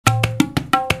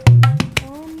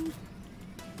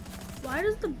Why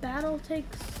does the battle take,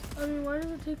 why does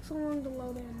it take so long to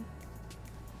load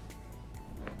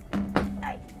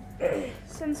in?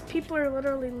 Since people are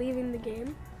literally leaving the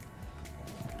game,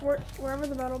 wherever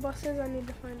the battle bus is, I need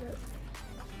to find it.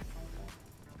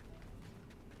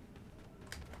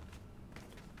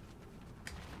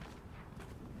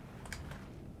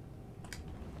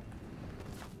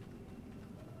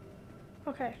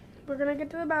 Okay, we're gonna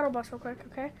get to the battle bus real quick,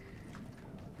 okay?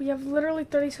 We have literally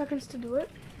 30 seconds to do it.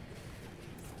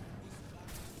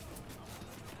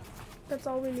 That's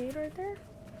all we need right there.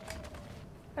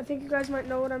 I think you guys might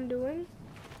know what I'm doing.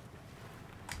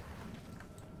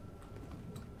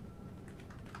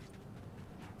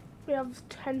 We have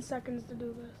 10 seconds to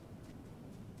do this.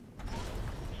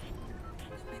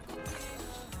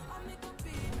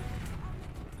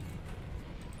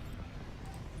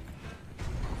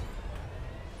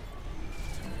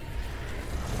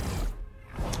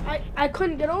 I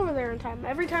couldn't get over there in time.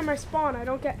 Every time I spawn, I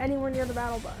don't get anywhere near the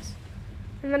battle bus.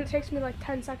 And then it takes me like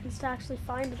 10 seconds to actually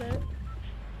find it.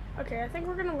 Okay, I think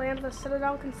we're gonna land the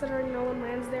Citadel considering no one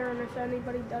lands there, and if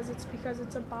anybody does, it's because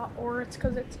it's a bot or it's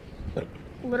because it's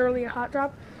literally a hot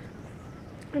drop.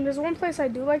 And there's one place I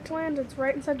do like to land. It's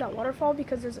right inside that waterfall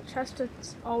because there's a chest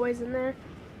that's always in there.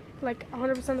 Like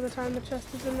 100% of the time the chest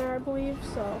is in there, I believe,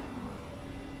 so.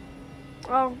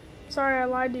 Oh, sorry I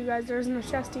lied to you guys. There isn't a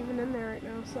chest even in there right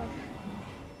now, so.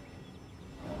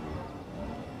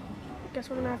 Guess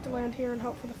we're gonna have to land here and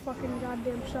hope for the fucking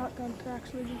goddamn shotgun to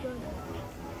actually be good.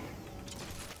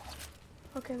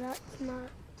 Okay, that's not.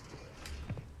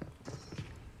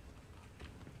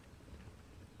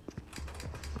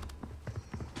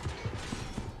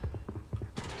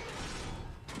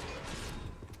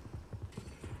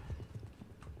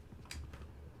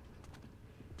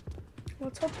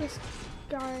 Let's hope this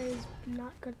guy is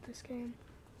not good at this game.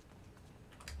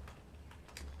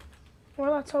 Or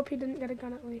let's hope he didn't get a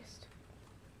gun at least.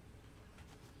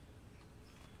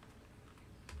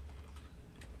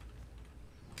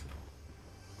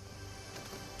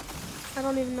 I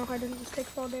don't even know how I didn't just take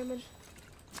fall damage.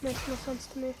 Makes no sense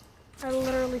to me. I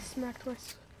literally smacked my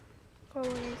skull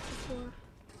against the floor.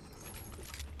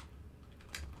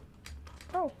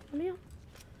 Oh, Emil.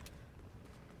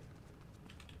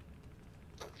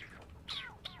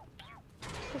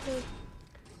 Okay.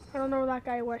 I don't know where that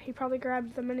guy went. He probably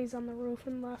grabbed the minis on the roof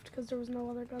and left because there was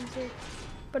no other guns here.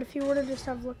 But if he were to just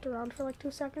have looked around for like 2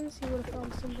 seconds, he would have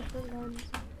found some different guns.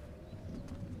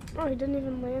 Oh, he didn't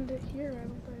even land it here, I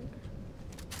don't think.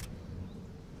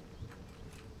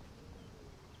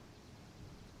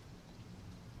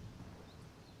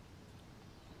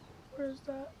 Where's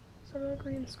that? Is that a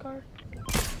green scar?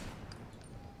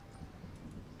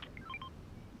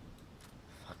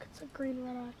 Fuck, it's a green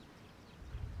red eye.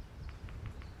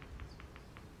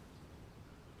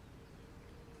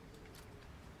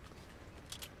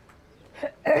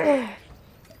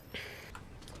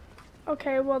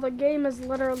 Okay, well the game is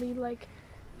literally like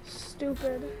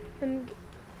stupid, and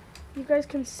you guys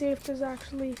can see if there's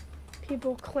actually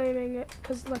people claiming it.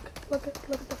 Cause look at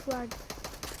the flag.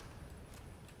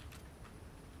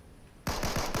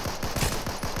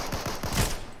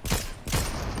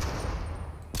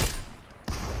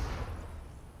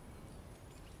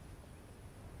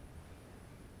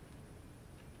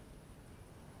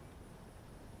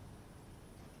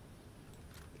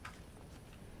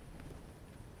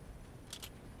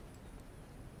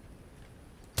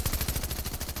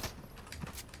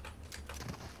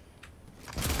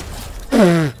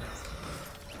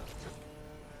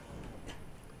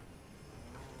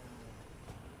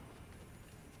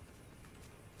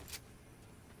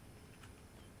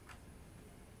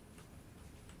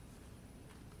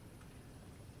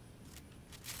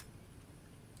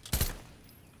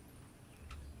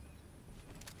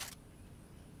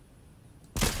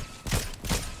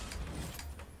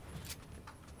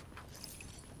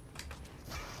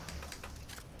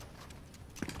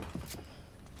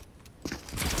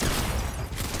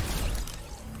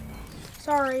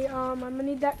 Sorry, I'm gonna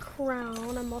need that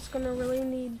crown. I'm also gonna really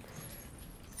need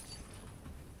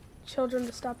children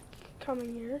to stop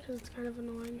coming here because it's kind of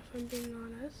annoying if I'm being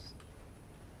honest.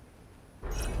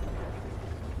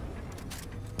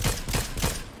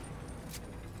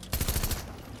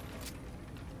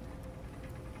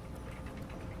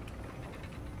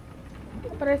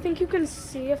 But I think you can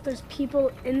see if there's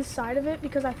people inside of it,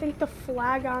 because I think the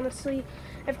flag, honestly,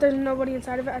 if there's nobody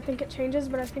inside of it, I think it changes,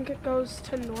 but I think it goes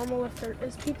to normal if there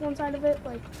is people inside of it.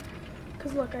 Like,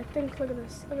 because look, I think, look at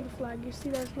this, look at the flag. You see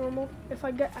that's normal? If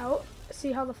I get out,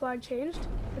 see how the flag changed?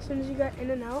 As soon as you get in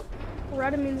and out,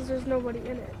 red means there's nobody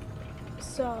in it.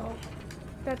 So,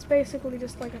 That's basically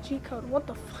just like a cheat code. What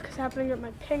the fuck is happening with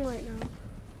my ping right now?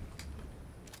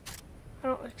 I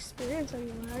don't experience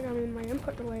any lag. I mean, my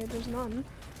input delay, there's none.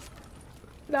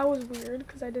 That was weird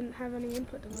because I didn't have any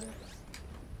input delay.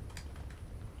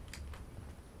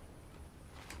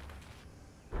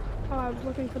 Oh, I was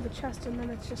looking for the chest and then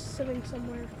it's just sitting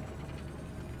somewhere.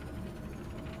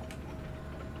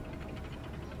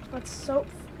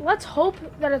 Let's hope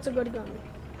that it's a good gun.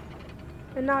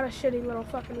 And not a shitty little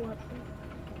fucking weapon.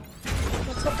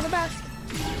 Let's hope for the best.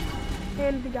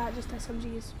 And we got just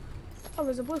SMGs. Oh,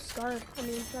 there's a blue scar. I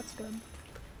mean, that's good.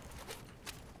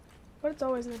 But it's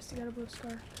always nice to get a blue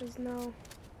scar. Because no.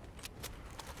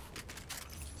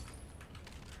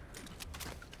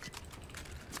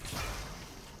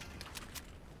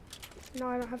 Now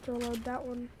I don't have to reload that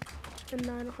one. And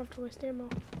now I don't have to waste ammo.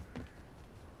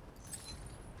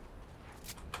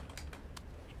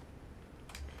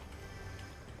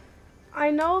 I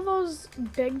know those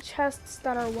big chests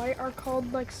that are white are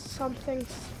called like something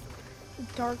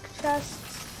dark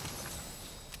chests,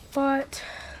 but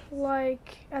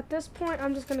like at this point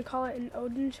I'm just gonna call it an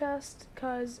Odin chest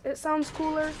because it sounds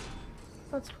cooler.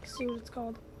 Let's see what it's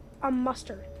called. A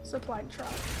mustard supply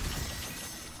truck.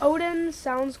 Odin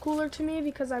sounds cooler to me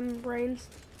because I'm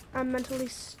mentally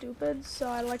stupid, so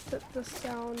I like the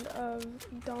sound of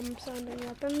dumb sounding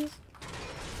weapons.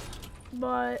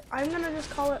 But I'm gonna just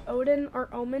call it Odin or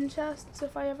Omen chests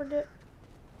if I ever get.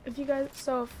 If you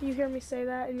hear me say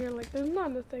that and you're like, there's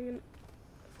not a thing in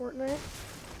Fortnite,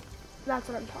 that's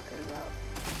what I'm talking about.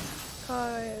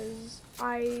 Cause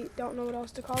I don't know what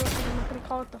else to call it, and I'm not gonna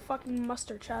call it the fucking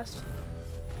mustard chest.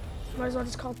 Might as well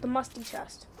just call it the musty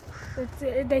chest.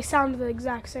 They sound the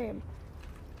exact same.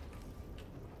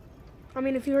 I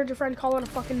mean, if you heard your friend call it a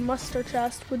fucking mustard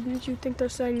chest, wouldn't you think they're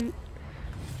saying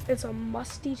it's a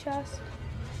musty chest?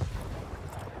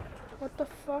 What the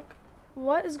fuck?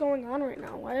 What is going on right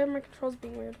now? Why are my controls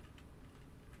being weird?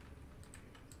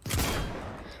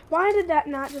 Why did that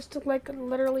not just like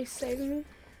literally save me?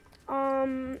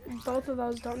 Both of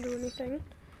those don't do anything.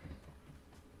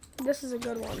 This is a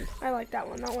good one. I like that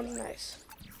one. That one's nice.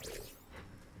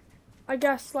 I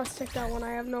guess let's take that one.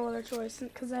 I have no other choice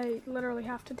because I literally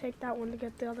have to take that one to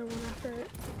get the other one after it.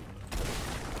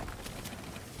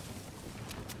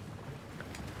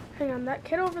 Hang on, that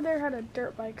kid over there had a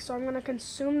dirt bike, so I'm gonna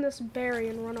consume this berry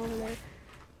and run over there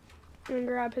and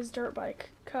grab his dirt bike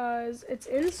because it's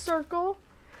in circle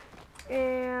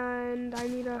and I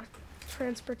need a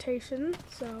transportation,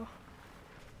 so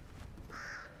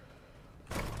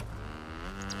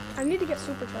I need to get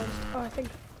supercharged. Oh, I think,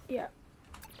 yeah.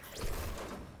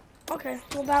 Okay,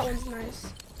 well that one's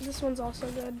nice. This one's also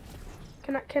good.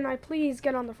 Can I please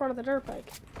get on the front of the dirt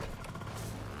bike?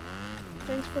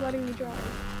 Thanks for letting me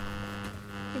drive.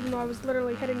 Even though I was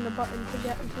literally hitting the button to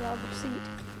get into the other seat,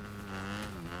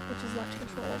 which is left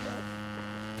control, but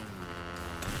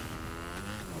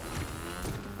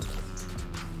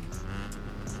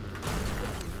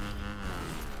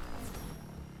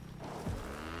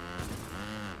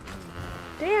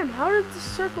damn, how did the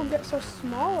circle get so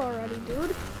small already,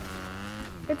 dude?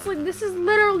 It's like, this is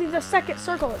literally the second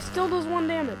circle. It still does 1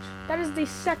 damage. That is the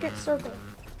second circle.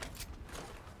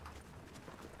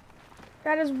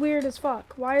 That is weird as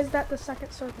fuck. Why is that the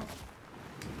second circle?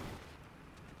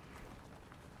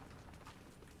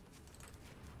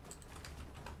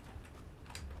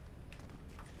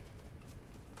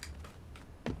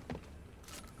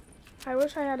 I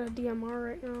wish I had a DMR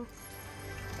right now.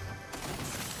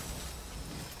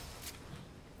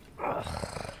 Ugh.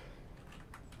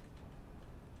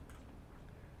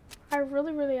 I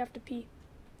really have to pee.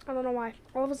 I don't know why.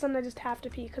 All of a sudden I just have to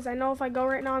pee because I know if I go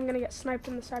right now I'm going to get sniped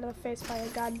in the side of the face by a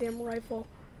goddamn rifle.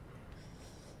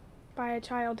 By a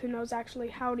child who knows actually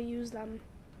how to use them.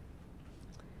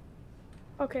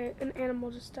 Okay, an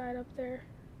animal just died up there.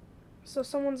 So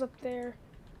someone's up there.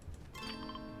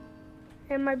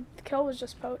 And my kill was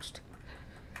just poached.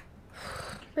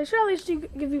 They should at least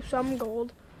give you some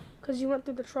gold because you went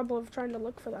through the trouble of trying to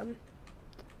look for them.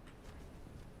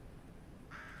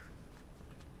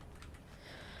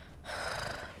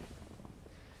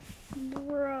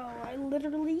 Bro, I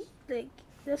literally, like,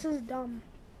 this is dumb.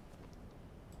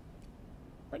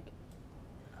 Like,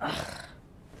 ugh.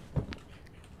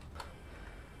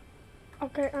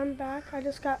 Okay, I'm back. I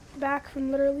just got back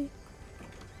from literally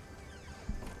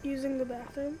using the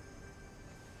bathroom.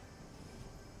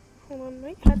 Hold on,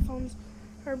 my headphones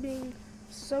are being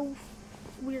so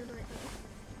weird right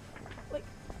now. Like,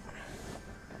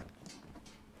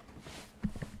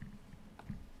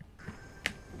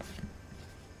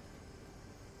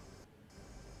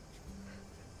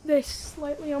 They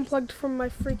slightly unplugged from my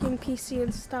freaking PC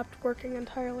and stopped working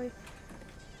entirely.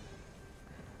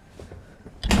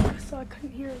 So I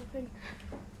couldn't hear anything.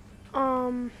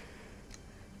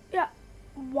 Yeah.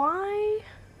 Why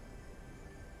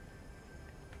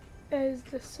is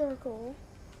the circle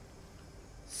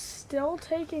still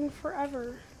taking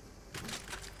forever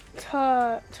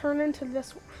to turn into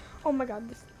this? Oh my god,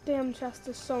 this damn chest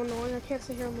is so annoying. I can't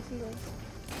sit here and listen to this.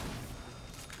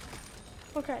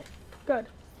 Okay, good.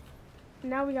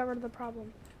 Now we got rid of the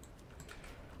problem.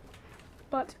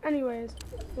 But anyways,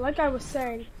 like I was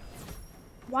saying,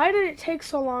 why did it take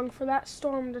so long for that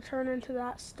storm to turn into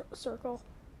that circle?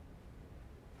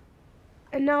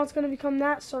 And now it's going to become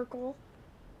that circle.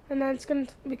 And then it's going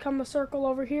to become a circle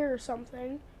over here or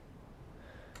something.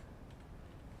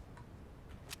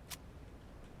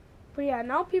 But yeah,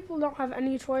 now people don't have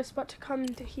any choice but to come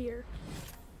to here.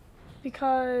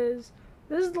 Because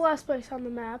this is the last place on the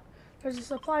map. There's a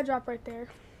supply drop right there.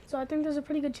 So I think there's a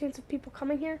pretty good chance of people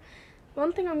coming here.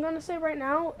 One thing I'm going to say right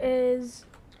now is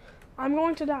I'm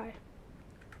going to die.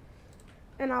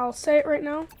 And I'll say it right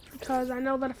now because I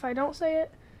know that if I don't say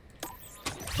it,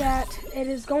 that it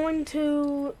is going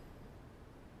to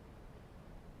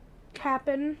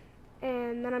happen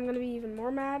and then I'm going to be even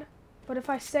more mad. But if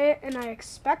I say it and I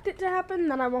expect it to happen,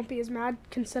 then I won't be as mad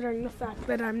considering the fact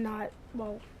that I'm not,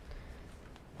 well,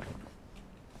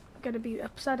 going to be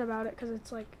upset about it because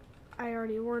it's like I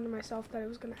already warned myself that it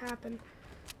was going to happen.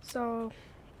 So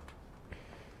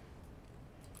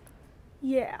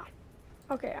yeah.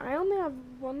 Okay, I only have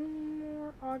one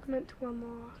more augment to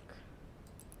unlock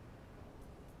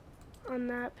on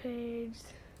that page.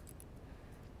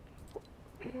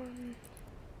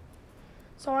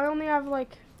 So I only have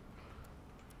like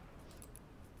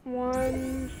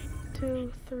 1,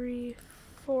 2, 3,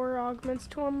 4 augments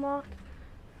to unlock.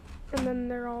 And then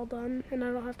they're all done. And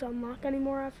I don't have to unlock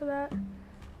anymore after that.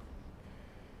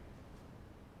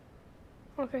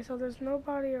 Okay, so there's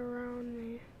nobody around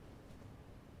me.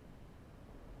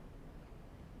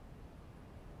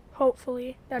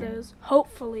 Hopefully, that is.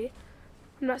 Hopefully.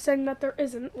 I'm not saying that there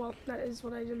isn't. Well, that is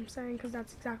what I am saying because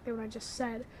that's exactly what I just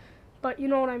said. But you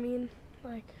know what I mean?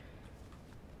 Like,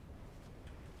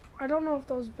 I don't know if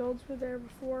those builds were there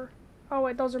before. Oh,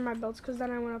 wait, those are my builds because then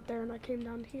I went up there and I came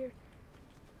down to here.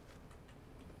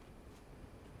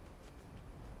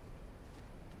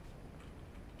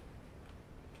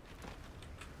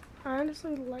 I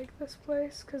honestly like this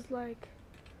place because, like,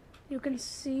 you can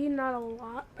see not a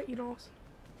lot, but you know,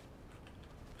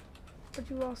 but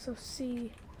you also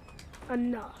see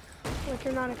enough. Like,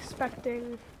 you're not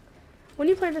expecting, when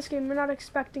you play this game, you're not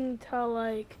expecting to,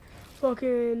 like, look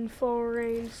in full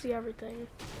range, see everything.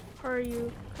 Are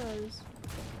you?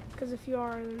 Because if you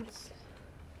are, then it's,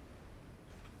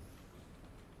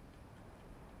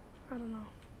 I don't know.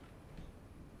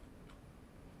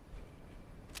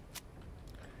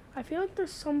 I feel like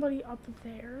there's somebody up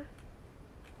there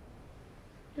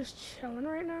just chilling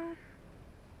right now.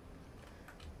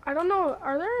 I don't know,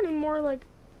 are there any more like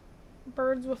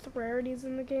birds with rarities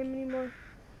in the game anymore?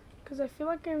 Because I feel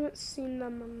like I haven't seen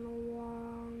them in a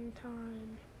long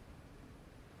time.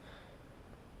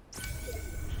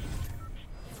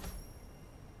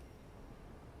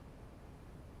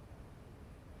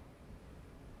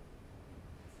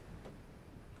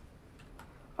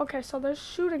 Okay, so there's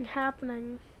shooting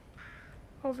happening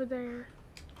over there.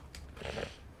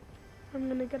 I'm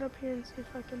gonna get up here and see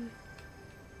if I can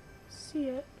see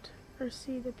it, or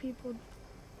see the people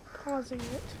causing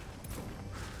it.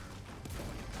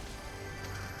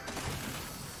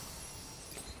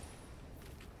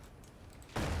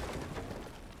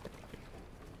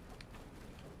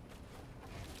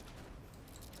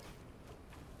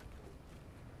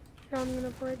 Now I'm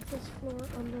gonna break this floor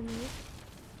underneath.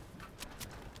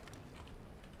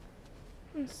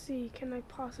 And see, can I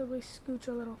possibly scooch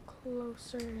a little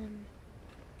closer in?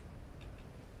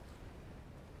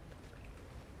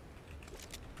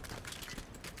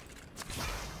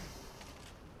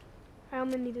 I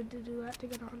only needed to do that to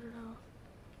get 100 health.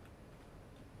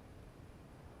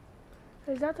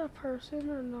 Is that the person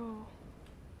or no?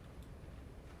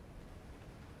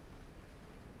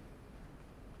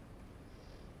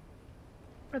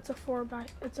 It's a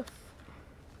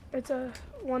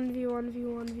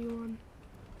 1v1v1v1.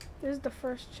 This is the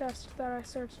first chest that I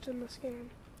searched in this game.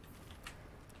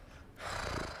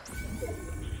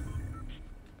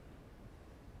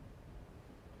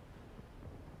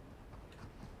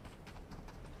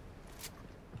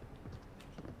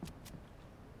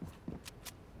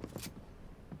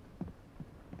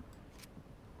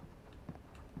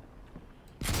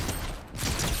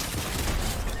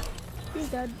 He's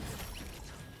dead.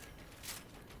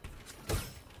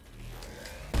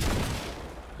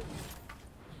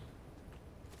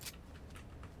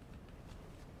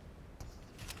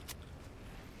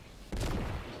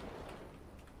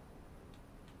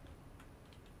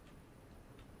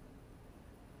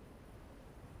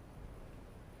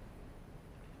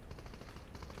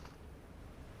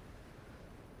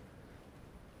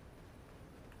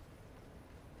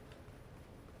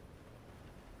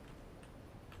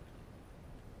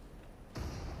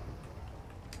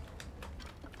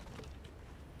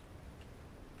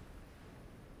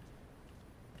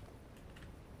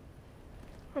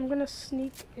 I'm gonna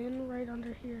sneak in right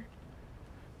under here.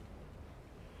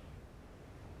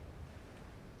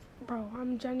 Bro,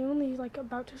 I'm genuinely like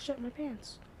about to shit my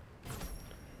pants.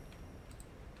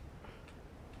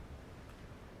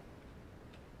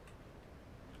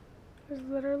 There's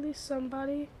literally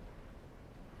somebody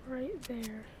right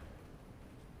there.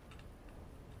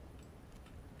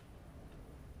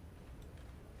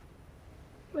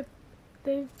 Like,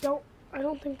 I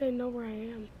don't think they know where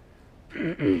I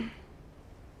am.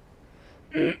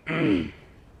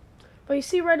 But you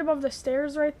see right above the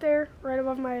stairs right there, right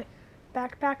above my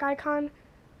backpack icon,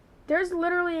 there's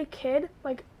literally a kid,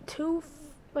 like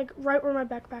right where my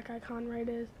backpack icon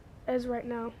is right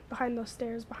now, behind those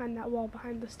stairs, behind that wall,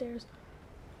 behind the stairs.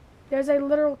 There's a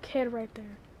literal kid right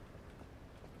there.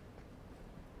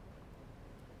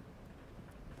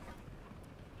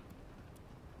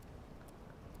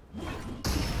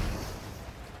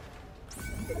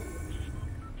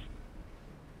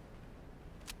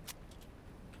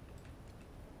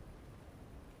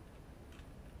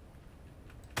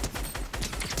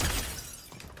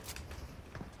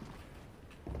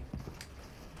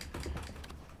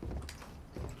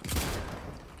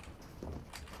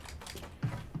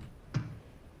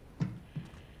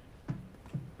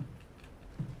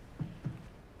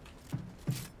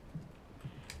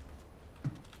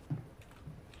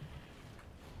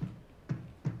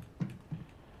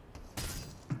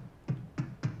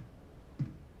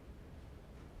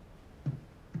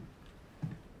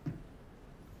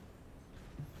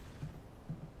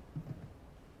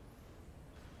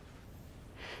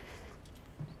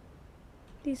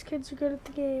 These kids are good at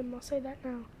the game, I'll say that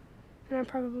now. And I'm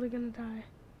probably gonna die.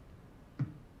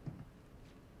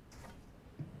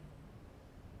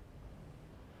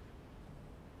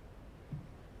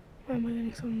 Why am I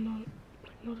getting some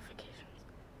notifications?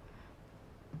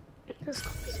 This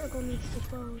circle needs to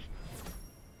close.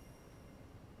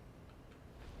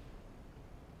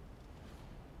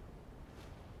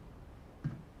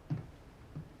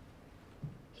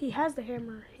 He has the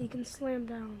hammer. He can slam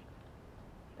down.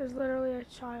 There's literally a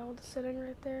child sitting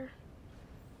right there.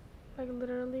 Like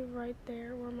literally right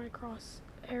there where my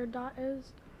crosshair dot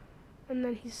is. And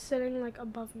then he's sitting like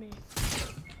above me.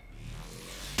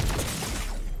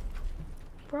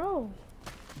 Bro.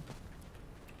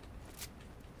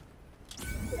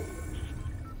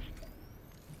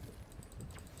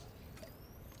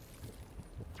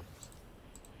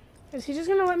 Is he just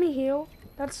gonna let me heal?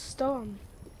 That's dumb.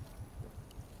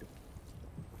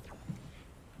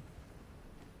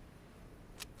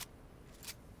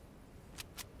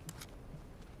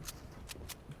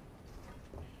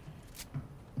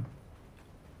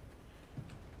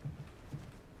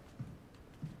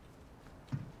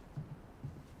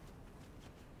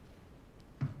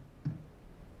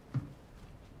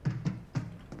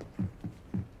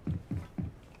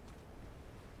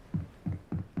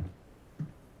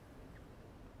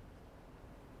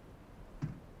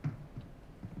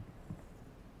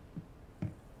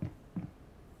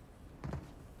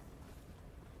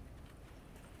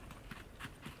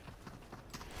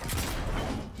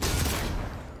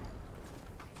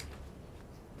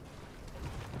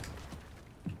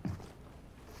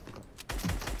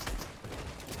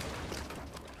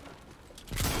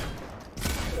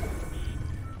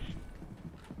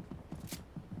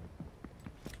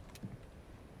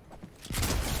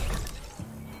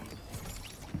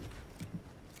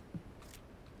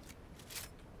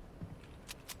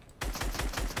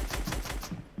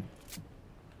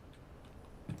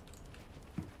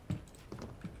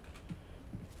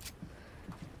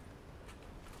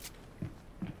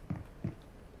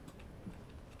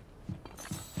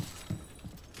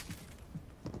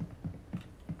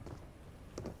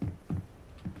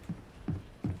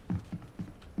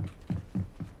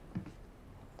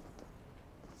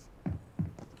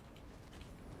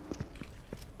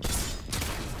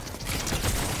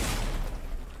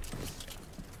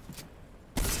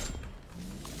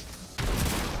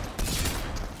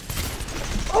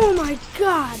 Oh my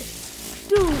god!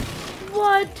 Dude,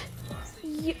 what?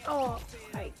 Oh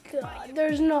my god,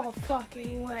 there's no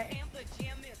fucking way.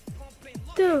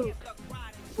 Dude,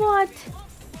 what?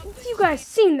 You guys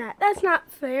seen that? That's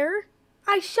not fair.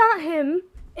 I shot him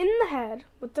in the head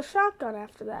with the shotgun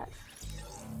after that.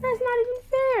 That's not even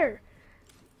fair.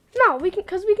 No,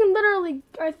 because we can literally,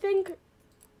 I think,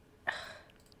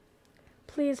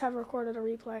 please have recorded a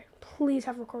replay. Please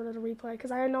have recorded a replay,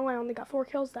 because I know I only got 4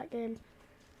 kills that game.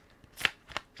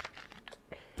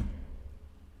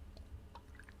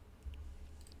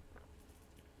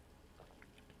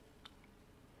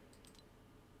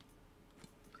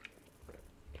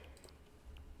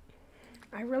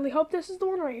 I really hope this is the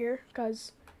one right here,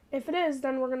 because If it is,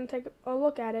 then we're going to take a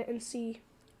look at it and see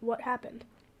what happened.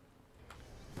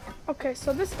 Okay,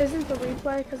 so this isn't the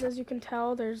replay because as you can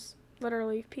tell, there's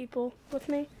literally people with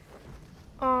me.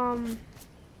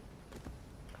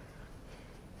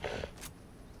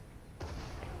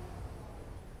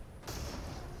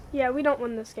 Yeah, we don't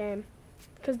win this game.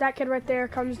 Because that kid right there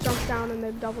comes, jumps down, and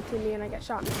they double team me, and I get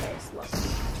shot in the face. Look.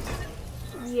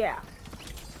 Yeah.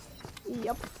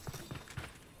 Yep.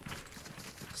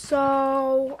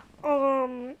 So,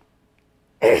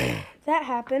 that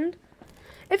happened.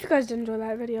 If you guys did enjoy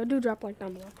that video, do drop a like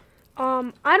down below.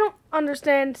 I don't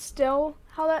understand still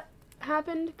how that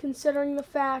happened, considering the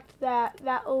fact that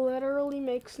that literally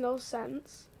makes no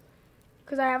sense.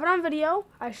 Because I have it on video.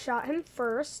 I shot him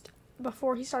first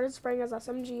before he started spraying his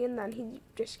SMG, and then he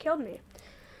just killed me.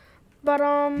 But,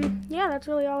 yeah, that's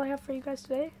really all I have for you guys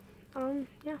today.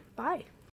 Yeah, bye.